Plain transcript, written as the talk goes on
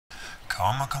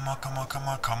Comma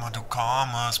to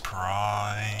commas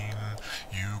prime.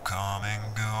 You come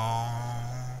and go.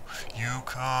 You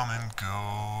come and go.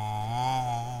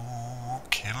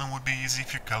 Killing would be easy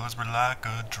if your colors were like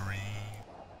a dream.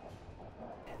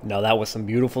 Now that was some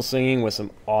beautiful singing with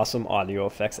some awesome audio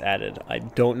effects added. I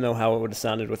don't know how it would have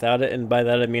sounded without it, and by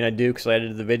that I mean I do because I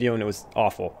edited the video and it was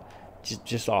awful.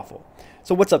 Just awful.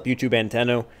 So what's up, YouTube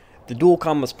Antenno? The Dual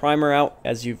Commas Prime are out,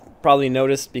 as you've probably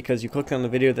noticed because you clicked on the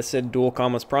video that said Dual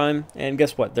Commas Prime, and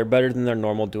guess what? They're better than their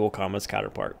normal Dual Commas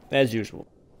counterpart, as usual.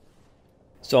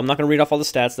 So I'm not going to read off all the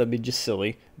stats, that'd be just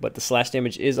silly, but the slash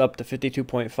damage is up to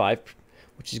 52.5,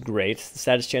 which is great. The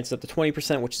status chance is up to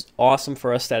 20%, which is awesome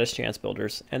for us status chance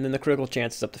builders. And then the critical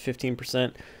chance is up to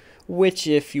 15%, which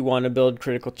if you want to build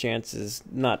critical chance is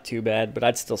not too bad, but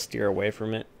I'd still steer away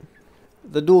from it.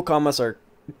 The dual commas are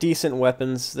decent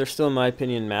weapons. They're still, in my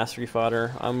opinion, mastery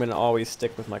fodder. I'm going to always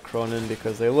stick with my Cronin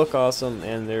because they look awesome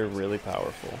and they're really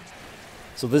powerful.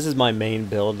 So this is my main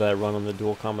build that I run on the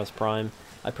Dual Commas Prime.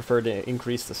 I prefer to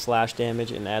increase the slash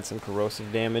damage and add some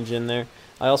corrosive damage in there.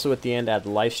 I also at the end add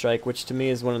Life Strike, which to me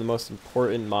is one of the most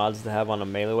important mods to have on a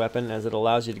melee weapon, as it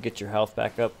allows you to get your health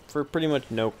back up for pretty much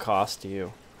no cost to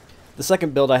you. The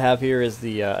second build I have here is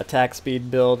the attack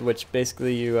speed build, which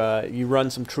basically you run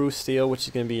some True Steel, which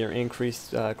is going to be your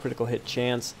increased critical hit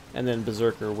chance, and then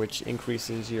Berserker, which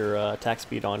increases your attack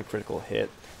speed on critical hit.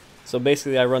 So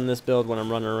basically I run this build when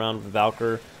I'm running around with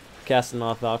Valkyr, casting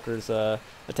off Valkyr's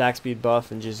attack speed buff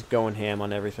and just going ham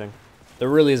on everything. There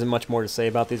really isn't much more to say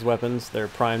about these weapons. They're a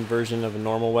primed version of a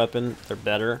normal weapon. They're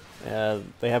better.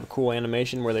 They have a cool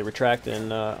animation where they retract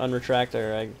and unretract,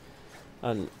 or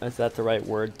is that the right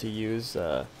word to use?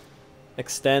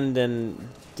 Extend and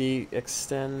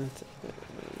de-extend,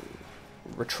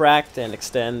 retract and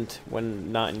extend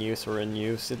when not in use or in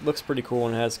use. It looks pretty cool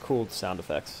and has cool sound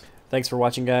effects. Thanks for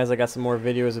watching, guys. I got some more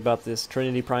videos about this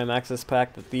Trinity Prime Access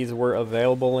Pack that these were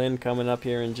available in coming up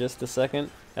here in just a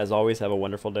second. As always, have a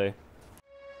wonderful day.